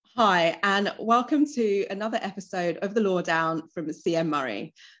Hi, and welcome to another episode of The Law Down from CM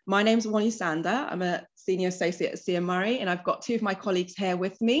Murray. My name's Wanya Sander. I'm a senior associate at CM Murray, and I've got two of my colleagues here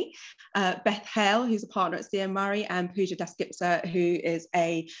with me, Beth Hale, who's a partner at CM Murray, and Pooja Dasgupta, who is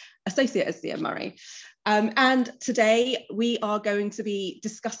an associate at CM Murray. And today we are going to be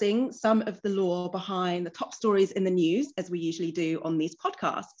discussing some of the law behind the top stories in the news, as we usually do on these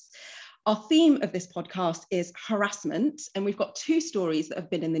podcasts. Our theme of this podcast is harassment, and we've got two stories that have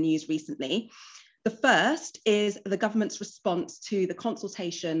been in the news recently. The first is the government's response to the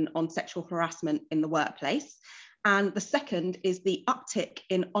consultation on sexual harassment in the workplace. And the second is the uptick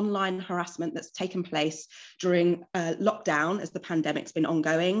in online harassment that's taken place during lockdown as the pandemic's been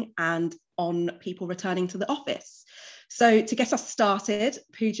ongoing and on people returning to the office. So to get us started,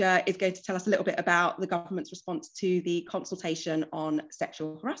 Pooja is going to tell us a little bit about the government's response to the consultation on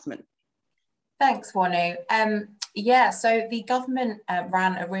sexual harassment. Thanks, Wanu. So the government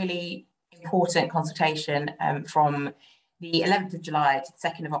ran a really important consultation from the 11th of July to the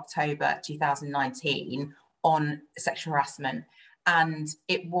 2nd of October 2019 on sexual harassment. And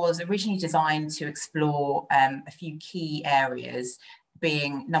it was originally designed to explore a few key areas,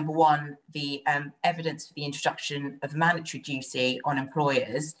 being number one, the evidence for the introduction of mandatory duty on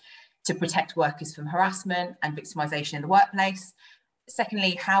employers to protect workers from harassment and victimisation in the workplace.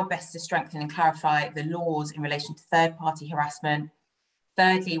 Secondly, how best to strengthen and clarify the laws in relation to third-party harassment.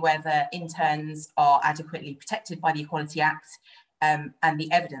 Thirdly, whether interns are adequately protected by the Equality Act and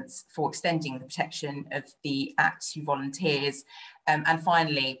the evidence for extending the protection of the Act to volunteers. And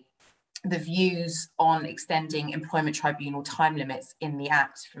finally, the views on extending employment tribunal time limits in the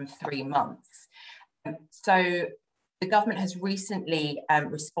Act from 3 months. So the government has recently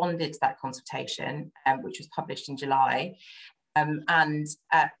responded to that consultation, which was published in July.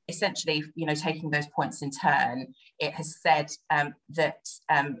 Essentially, taking those points in turn, it has said that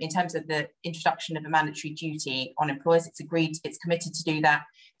in terms of the introduction of a mandatory duty on employers, it's committed to do that,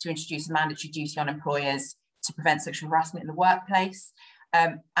 to introduce a mandatory duty on employers to prevent sexual harassment in the workplace.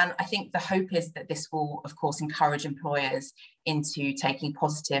 And I think the hope is that this will, of course, encourage employers into taking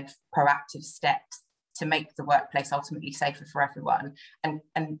positive, proactive steps to make the workplace ultimately safer for everyone and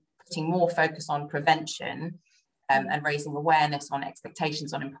putting more focus on prevention and raising awareness on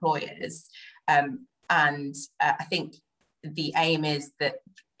expectations on employers. I think the aim is that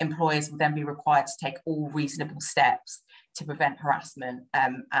employers will then be required to take all reasonable steps to prevent harassment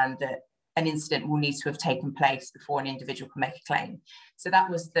and that an incident will need to have taken place before an individual can make a claim. So that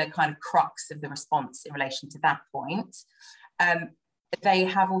was the kind of crux of the response in relation to that point. They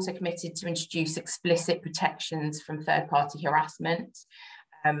have also committed to introduce explicit protections from third-party harassment.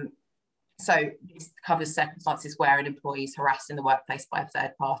 So this covers circumstances where an employee is harassed in the workplace by a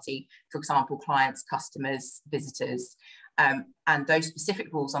third party, for example, clients, customers, visitors. And those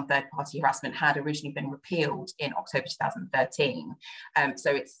specific rules on third party harassment had originally been repealed in October 2013.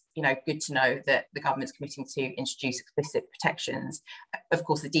 So it's good to know that the government's committing to introduce explicit protections. Of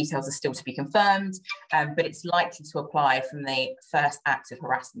course, the details are still to be confirmed, but it's likely to apply from the first act of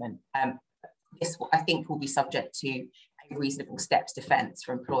harassment. This, I think, will be subject to a reasonable steps defence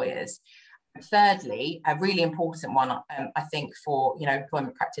for employers. Thirdly, a really important one, I think, for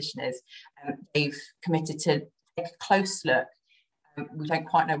employment practitioners, they've committed to take a close look. We don't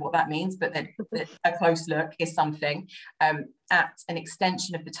quite know what that means, but a close look is something at an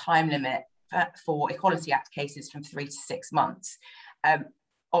extension of the time limit for Equality Act cases from 3 to 6 months.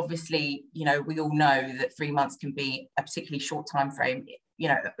 Obviously, we all know that 3 months can be a particularly short time frame,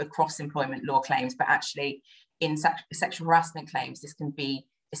 across employment law claims, but actually in sexual harassment claims, this can be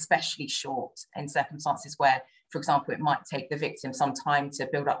especially short in circumstances where, for example, it might take the victim some time to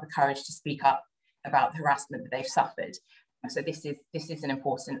build up the courage to speak up about the harassment that they've suffered. So this is an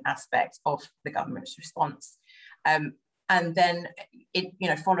important aspect of the government's response. And then,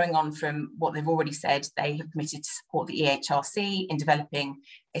 following on from what they've already said, they have committed to support the EHRC in developing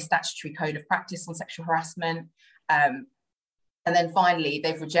a statutory code of practice on sexual harassment. And then finally,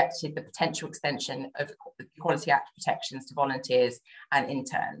 they've rejected the potential extension of the Equality Act protections to volunteers and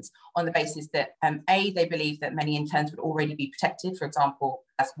interns on the basis that, A, they believe that many interns would already be protected, for example,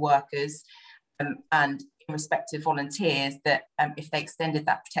 as workers, and in respect of volunteers, that if they extended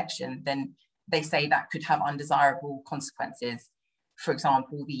that protection, then they say that could have undesirable consequences. For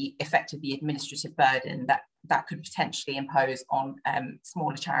example, the effect of the administrative burden that could potentially impose on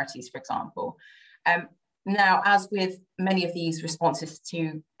smaller charities, for example. Now, as with many of these responses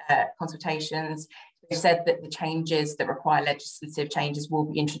to consultations, they've said that the changes that require legislative changes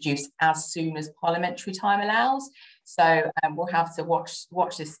will be introduced as soon as parliamentary time allows. So we'll have to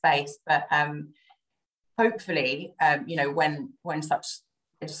watch this space, but hopefully, when such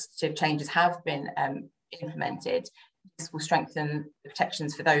legislative changes have been implemented, this will strengthen the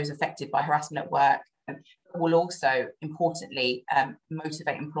protections for those affected by harassment at work, but will also, importantly,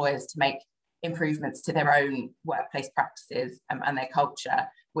 motivate employers to make improvements to their own workplace practices and their culture,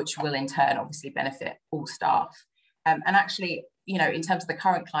 which will in turn obviously benefit all staff. And actually, you know, in terms of the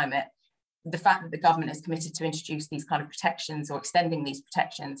current climate, the fact that the government is committed to introduce these kind of protections or extending these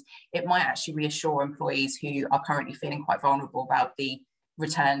protections, it might actually reassure employees who are currently feeling quite vulnerable about the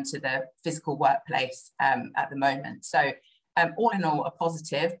return to the physical workplace at the moment. So all in all, a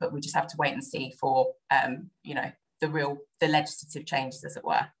positive, but we just have to wait and see for, you know, the legislative changes, as it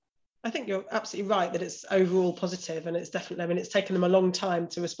were. I think you're absolutely right that it's overall positive, and it's definitely, I mean, it's taken them a long time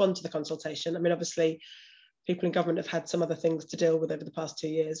to respond to the consultation. I mean, obviously, people in government have had some other things to deal with over the past 2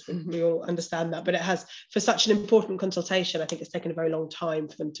 years. We all understand that, but it has, for such an important consultation, I think it's taken a very long time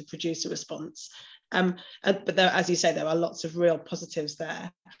for them to produce a response. But there, as you say, there are lots of real positives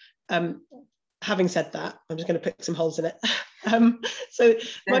there. Having said that, I'm just going to pick some holes in it. So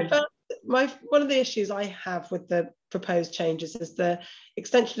one of the issues I have with the proposed changes is the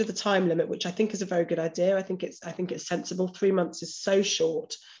extension of the time limit, which I think is a very good idea. I think it's sensible. 3 months is so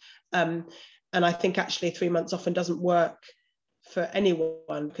short. And I think actually 3 months often doesn't work for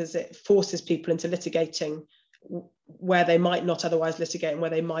anyone, because it forces people into litigating where they might not otherwise litigate, and where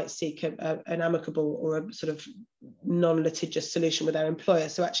they might seek an amicable or a sort of non-litigious solution with their employer.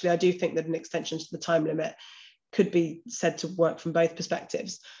 So actually, I do think that an extension to the time limit could be said to work from both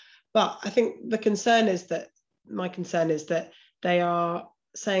perspectives. But I think my concern is that they are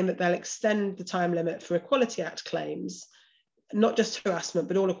saying that they'll extend the time limit for Equality Act claims, not just harassment,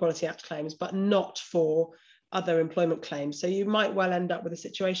 but all Equality Act claims, but not for other employment claims. So you might well end up with a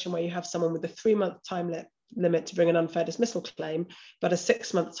situation where you have someone with a 3-month time limit to bring an unfair dismissal claim, but a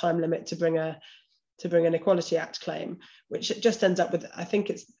 6-month time limit to bring an Equality Act claim, which it just ends up with, I think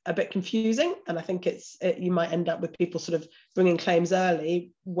it's a bit confusing. And I think you might end up with people sort of bringing claims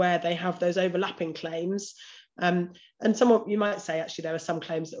early where they have those overlapping claims. And you might say, actually, there are some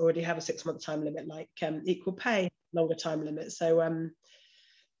claims that already have a 6-month time limit, like equal pay, longer time limit. So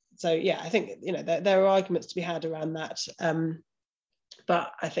yeah, I think, you know, there are arguments to be had around that.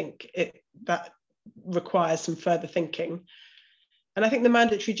 But I think that requires some further thinking. And I think the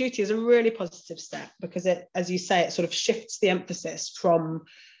mandatory duty is a really positive step, because it, as you say, it sort of shifts the emphasis from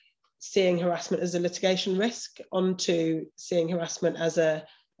seeing harassment as a litigation risk onto seeing harassment as a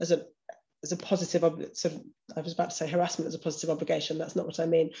positive, sort of, I was about to say harassment as a positive obligation. That's not what I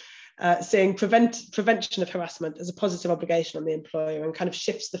mean. Seeing prevention of harassment as a positive obligation on the employer, and kind of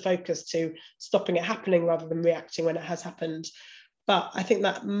shifts the focus to stopping it happening rather than reacting when it has happened. But I think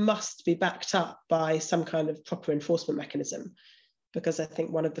that must be backed up by some kind of proper enforcement mechanism, because I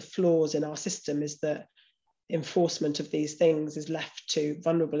think one of the flaws in our system is that enforcement of these things is left to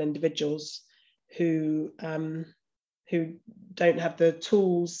vulnerable individuals who don't have the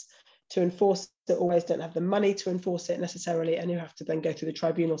tools to enforce it, always don't have the money to enforce it necessarily, and who have to then go through the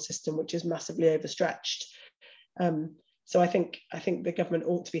tribunal system, which is massively overstretched. So I think the government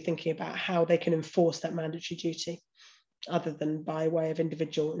ought to be thinking about how they can enforce that mandatory duty, other than by way of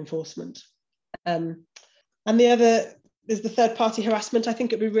individual enforcement. And the other is the third-party harassment. I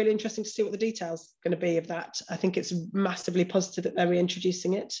think it'd be really interesting to see what the details are going to be of that. I think it's massively positive that they're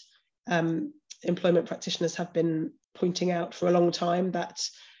reintroducing it. Employment practitioners have been pointing out for a long time that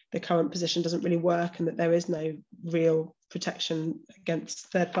the current position doesn't really work, and that there is no real protection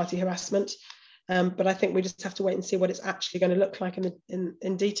against third-party harassment. But I think we just have to wait and see what it's actually going to look like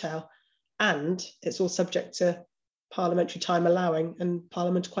in detail. And it's all subject to parliamentary time allowing, and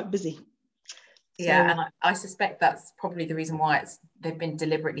Parliament's quite busy. Yeah, and I suspect that's probably the reason why they've been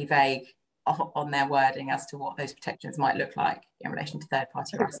deliberately vague on their wording as to what those protections might look like in relation to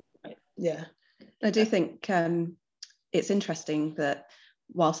third-party harassment. Yeah, I do think it's interesting that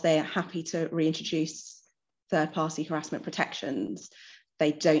whilst they are happy to reintroduce third-party harassment protections,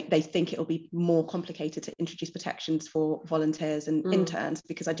 they think it'll be more complicated to introduce protections for volunteers and interns,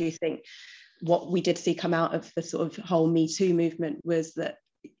 because I do think what we did see come out of the sort of whole Me Too movement was that,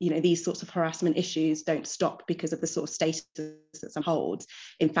 you know, these sorts of harassment issues don't stop because of the sort of status that some hold.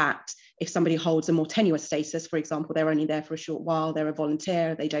 In fact, if somebody holds a more tenuous status, for example, they're only there for a short while, they're a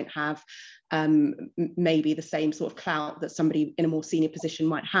volunteer, they don't have maybe the same sort of clout that somebody in a more senior position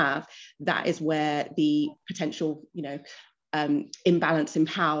might have, that is where the potential, you know, imbalance in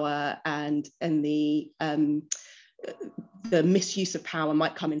power and the misuse of power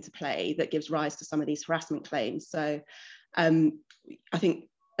might come into play that gives rise to some of these harassment claims. So I think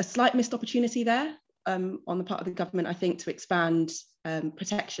a slight missed opportunity there on the part of the government, I think, to expand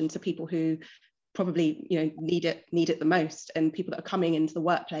protection to people who probably, you know, need it the most, and people that are coming into the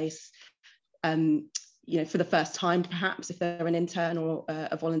workplace, you know, for the first time, perhaps if they're an intern or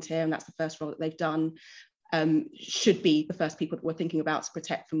a volunteer and that's the first role that they've done, should be the first people that we're thinking about to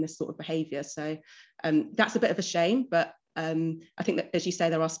protect from this sort of behaviour. So that's a bit of a shame, but I think that, as you say,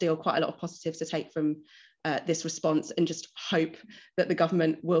 there are still quite a lot of positives to take from this response, and just hope that the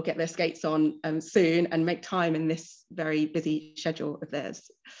government will get their skates on soon and make time in this very busy schedule of theirs.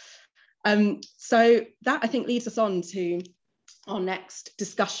 So that, I think, leads us on to our next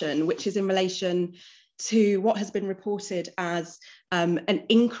discussion, which is in relation to what has been reported as an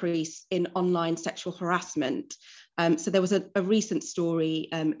increase in online sexual harassment. So there was a recent story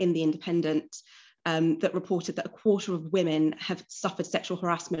in The Independent that reported that a quarter of women have suffered sexual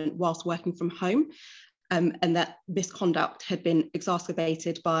harassment whilst working from home, and that this conduct had been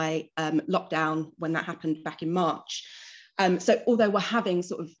exacerbated by lockdown when that happened back in March. So although we're having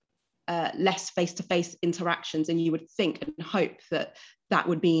sort of less face-to-face interactions, and you would think and hope that that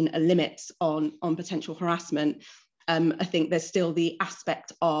would mean a limit on potential harassment, I think there's still the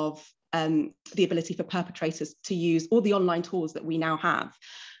aspect of the ability for perpetrators to use all the online tools that we now have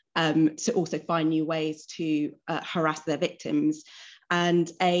to also find new ways to harass their victims.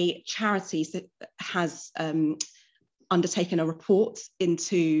 And a charity has undertaken a report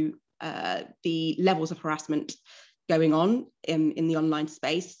into the levels of harassment going on in the online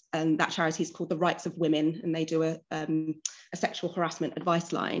space, and that charity is called The Rights of Women, and they do a sexual harassment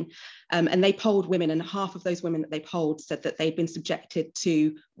advice line, and they polled women, and half of those women that they polled said that they'd been subjected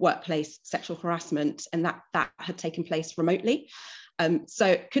to workplace sexual harassment, and that had taken place remotely. So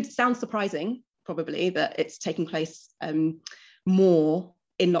it could sound surprising, probably, that it's taking place more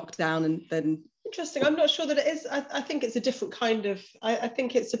in lockdown than interesting. I'm not sure that it is. I think it's a different kind of, I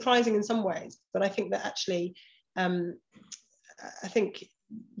think it's surprising in some ways, but I think that actually I think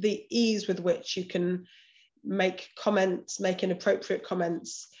the ease with which you can make comments, make inappropriate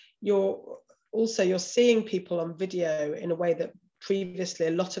comments, you're seeing people on video in a way that previously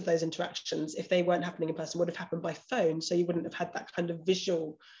a lot of those interactions, if they weren't happening in person, would have happened by phone, so you wouldn't have had that kind of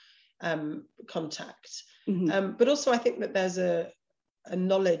visual contact. Mm-hmm. But also I think that there's a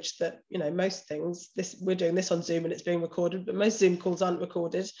knowledge that, you know, most things, we're doing this on Zoom and it's being recorded, but most Zoom calls aren't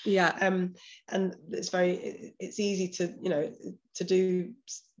recorded. Yeah. And it's easy to, you know,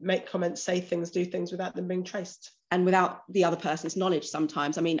 make comments, say things, do things without them being traced. And without the other person's knowledge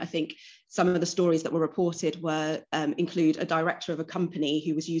sometimes. I mean, I think some of the stories that were reported include a director of a company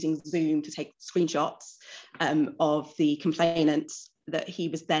who was using Zoom to take screenshots of the complainants that he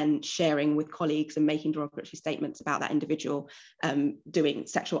was then sharing with colleagues and making derogatory statements about that individual doing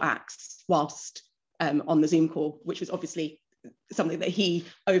sexual acts whilst on the Zoom call, which was obviously something that he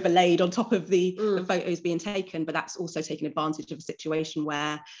overlaid on top of the photos being taken. But that's also taking advantage of a situation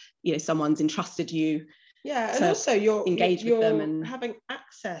where, you know, someone's entrusted you. Yeah, and also you're with them and having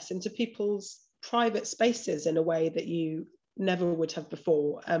access into people's private spaces in a way that you never would have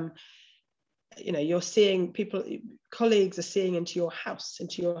before. You know, you're seeing people, colleagues are seeing into your house,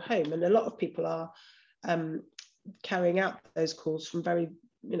 into your home, and a lot of people are carrying out those calls from very,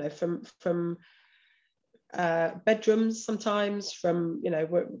 you know, from bedrooms sometimes, from, you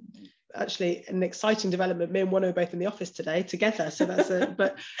know, actually an exciting development. Me and Wano are both in the office today together, so that's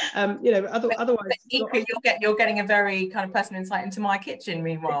but you know, otherwise you're getting a very kind of personal insight into my kitchen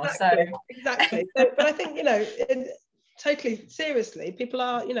meanwhile. Exactly. So, but I think, you know, totally seriously, people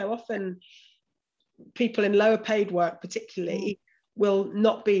are, you know, often people in lower paid work particularly will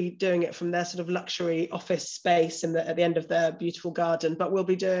not be doing it from their sort of luxury office space at the end of their beautiful garden, but will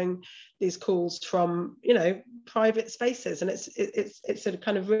be doing these calls from, you know, private spaces, and it's a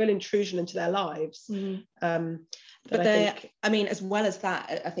kind of real intrusion into their lives. But I mean, as well as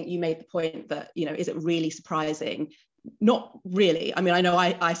that, I think you made the point that, you know, is it really surprising? Not really. I mean, I know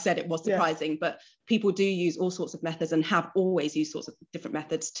I said it was surprising, but people do use all sorts of methods and have always used sorts of different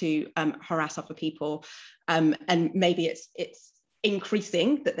methods to harass other people. And maybe it's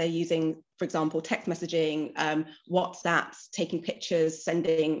increasing that they're using, for example, text messaging, WhatsApps, taking pictures,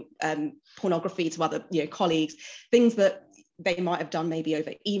 sending pornography to other, you know, colleagues, things that they might have done maybe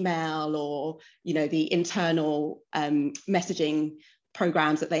over email or, you know, the internal messaging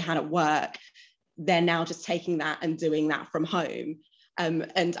programs that they had at work. They're now just taking that and doing that from home.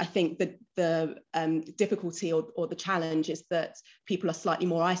 And I think that the difficulty or the challenge is that people are slightly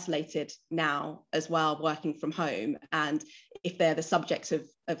more isolated now as well, working from home. And if they're the subject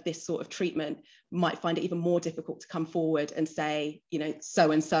of this sort of treatment, might find it even more difficult to come forward and say, you know,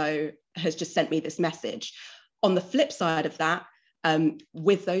 so-and-so has just sent me this message. On the flip side of that,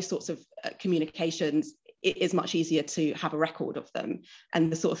 with those sorts of communications, it is much easier to have a record of them.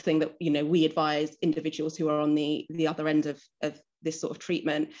 And the sort of thing that, you know, we advise individuals who are on the other end of this sort of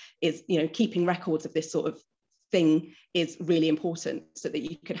treatment is, you know, keeping records of this sort of thing is really important, so that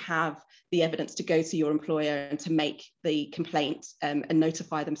you could have the evidence to go to your employer and to make the complaint and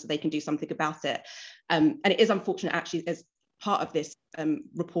notify them so they can do something about it. And it is unfortunate, actually, as part of this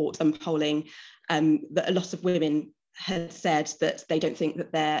report and polling, that a lot of women had said that they don't think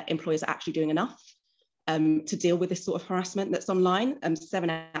that their employers are actually doing enough to deal with this sort of harassment that's online. 7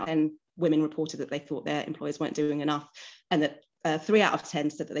 out of 10 women reported that they thought their employers weren't doing enough, and that 3 out of 10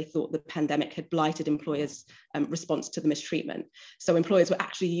 said that they thought the pandemic had blighted employers' response to the mistreatment. So employers were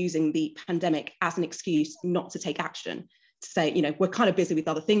actually using the pandemic as an excuse not to take action, to say, you know, we're kind of busy with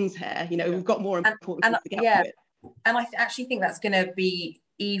other things here, you know, we've got more important things to get on with. And I actually think that's going to be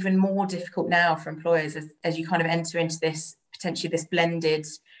even more difficult now for employers as you kind of enter into this, potentially this blended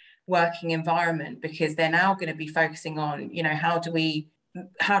working environment, because they're now going to be focusing on, you know, how do we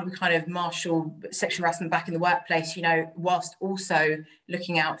kind of marshal sexual harassment back in the workplace, you know, whilst also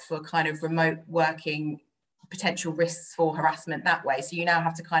looking out for kind of remote working potential risks for harassment that way. So you now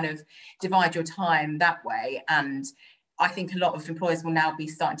have to kind of divide your time that way. And I think a lot of employers will now be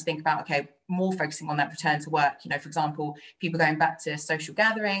starting to think about, okay, more focusing on that return to work. You know, for example, people going back to social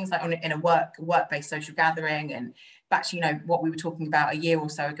gatherings, like in a work-based social gathering, and back to, you know, what we were talking about a year or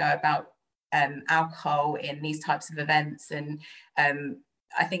so ago about alcohol in these types of events. And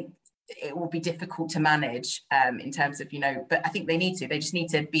I think it will be difficult to manage in terms of, you know, but I think they just need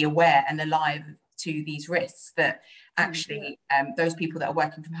to be aware and alive to these risks, that actually those people that are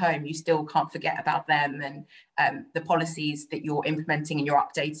working from home, you still can't forget about them, and the policies that you're implementing and you're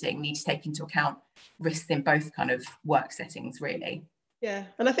updating need to take into account risks in both kind of work settings, really. Yeah,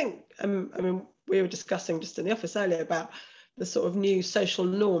 and I think I mean, we were discussing just in the office earlier about the sort of new social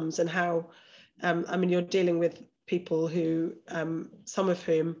norms and how I mean, you're dealing with people who some of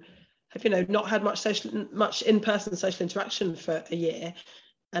whom have, you know, not had much in-person social interaction for a year,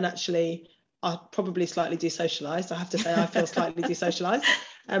 and actually are probably slightly desocialized. I have to say, I feel slightly desocialized,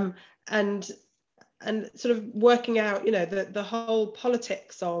 and sort of working out, you know, the whole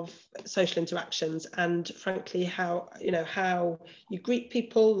politics of social interactions, and frankly how you greet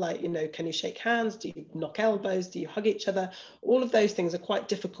people, like, you know, can you shake hands, do you knock elbows, do you hug each other? All of those things are quite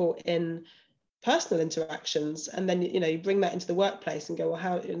difficult in personal interactions, and then, you know, you bring that into the workplace and go, well,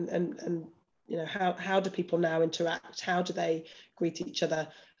 how and you know, how do people now interact? How do they greet each other?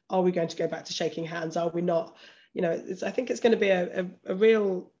 Are we going to go back to shaking hands? Are we not? You know, I think it's going to be a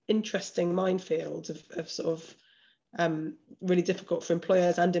real interesting minefield of sort of really difficult for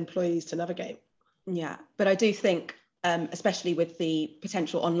employers and employees to navigate. Yeah, but I do think, especially with the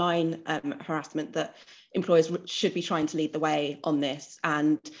potential online harassment, that employers should be trying to lead the way on this.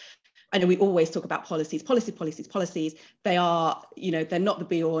 And I know we always talk about policies. They are, you know, they're not the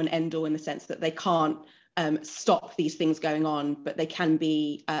be all and end all, in the sense that they can't stop these things going on, but they can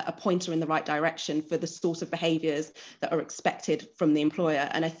be a pointer in the right direction for the sort of behaviours that are expected from the employer.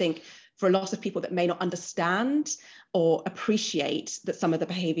 And I think for a lot of people that may not understand or appreciate that some of the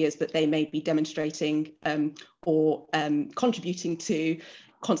behaviours that they may be demonstrating or contributing to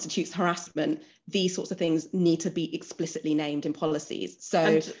constitutes harassment, these sorts of things need to be explicitly named in policies.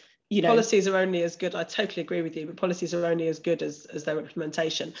 So, you know, policies are only as good, I totally agree with you, but policies are only as good as their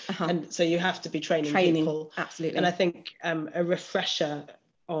implementation. And so you have to be training people. Absolutely. And I think a refresher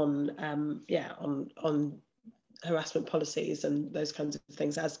on harassment policies and those kinds of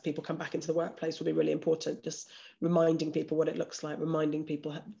things as people come back into the workplace will be really important. Just reminding people what it looks like, reminding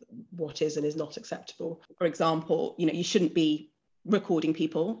people what is and is not acceptable. For example, you know, you shouldn't be recording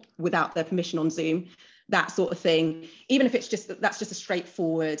people without their permission on Zoom, that sort of thing. Even if it's that's just a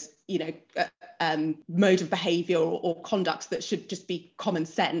straightforward, you know, mode of behaviour or conduct that should just be common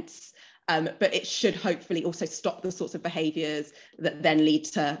sense. But it should hopefully also stop the sorts of behaviours that then lead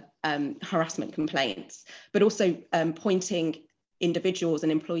to harassment complaints, but also pointing individuals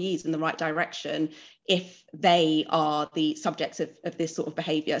and employees in the right direction if they are the subjects of this sort of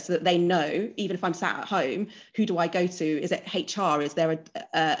behaviour, so that they know, even if I'm sat at home, who do I go to? Is it HR? Is there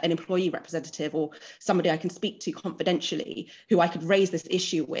an employee representative or somebody I can speak to confidentially who I could raise this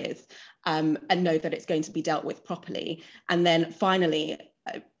issue with, and know that it's going to be dealt with properly? And then finally,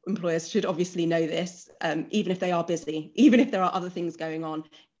 employers should obviously know this, even if they are busy, even if there are other things going on.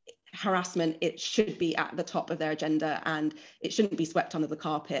 Harassment, it should be at the top of their agenda, and it shouldn't be swept under the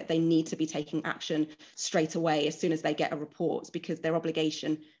carpet. They need to be taking action straight away as soon as they get a report, because their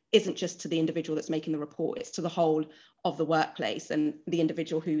obligation isn't just to the individual that's making the report, it's to the whole of the workplace, and the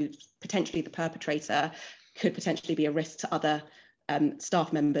individual who's potentially the perpetrator could potentially be a risk to other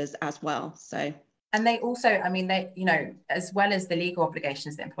staff members as well. So And they also, I mean, they, you know, as well as the legal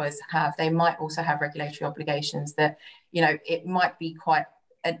obligations that employers have, they might also have regulatory obligations that, you know, it might be quite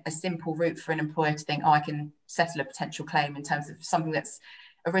a simple route for an employer to think, oh, I can settle a potential claim in terms of something that's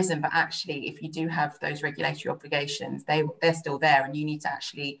arisen. But actually, if you do have those regulatory obligations, they're still there, and you need to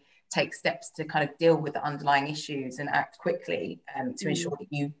actually take steps to kind of deal with the underlying issues and act quickly to ensure that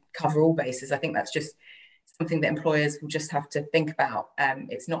you cover all bases. I think that's just something that employers will just have to think about.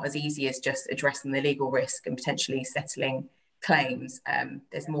 It's not as easy as just addressing the legal risk and potentially settling claims.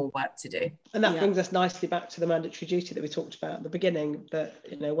 There's more work to do. And that brings us nicely back to the mandatory duty that we talked about at the beginning, that,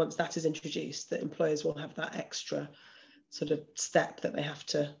 you know, once that is introduced, that employers will have that extra sort of step that they have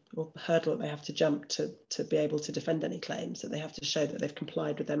to, or hurdle that they have to jump to be able to defend any claims, that they have to show that they've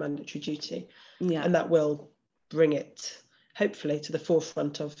complied with their mandatory duty. And that will bring it, hopefully, to the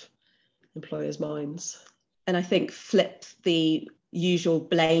forefront of employers' minds. And I think flip the usual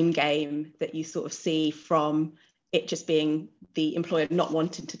blame game that you sort of see from it just being the employer not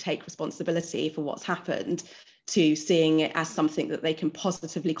wanting to take responsibility for what's happened, to seeing it as something that they can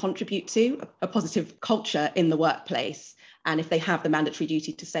positively contribute to, a positive culture in the workplace. And if they have the mandatory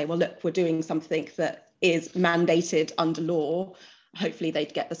duty to say, well, look, we're doing something that is mandated under law, hopefully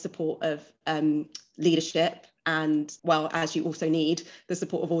they'd get the support of leadership, and, well, as you also need the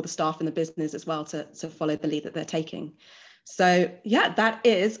support of all the staff in the business as well to follow the lead that they're taking. So yeah, that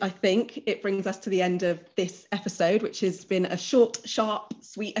is, I think, it brings us to the end of this episode, which has been a short, sharp,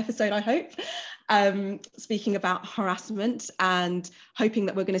 sweet episode, I hope, speaking about harassment, and hoping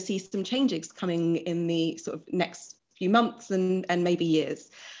that we're going to see some changes coming in the sort of next few months and maybe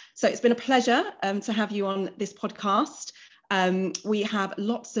years. So it's been a pleasure to have you on this podcast. We have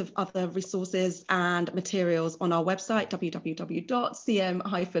lots of other resources and materials on our website,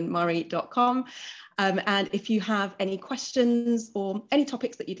 www.cm-murray.com. And if you have any questions or any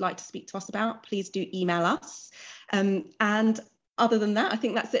topics that you'd like to speak to us about, please do email us. And other than that, I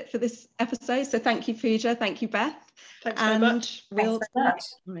think that's it for this episode. So thank you, Pooja. Thank you, Beth. Thanks very much. Thanks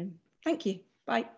very much. Thank you. Bye.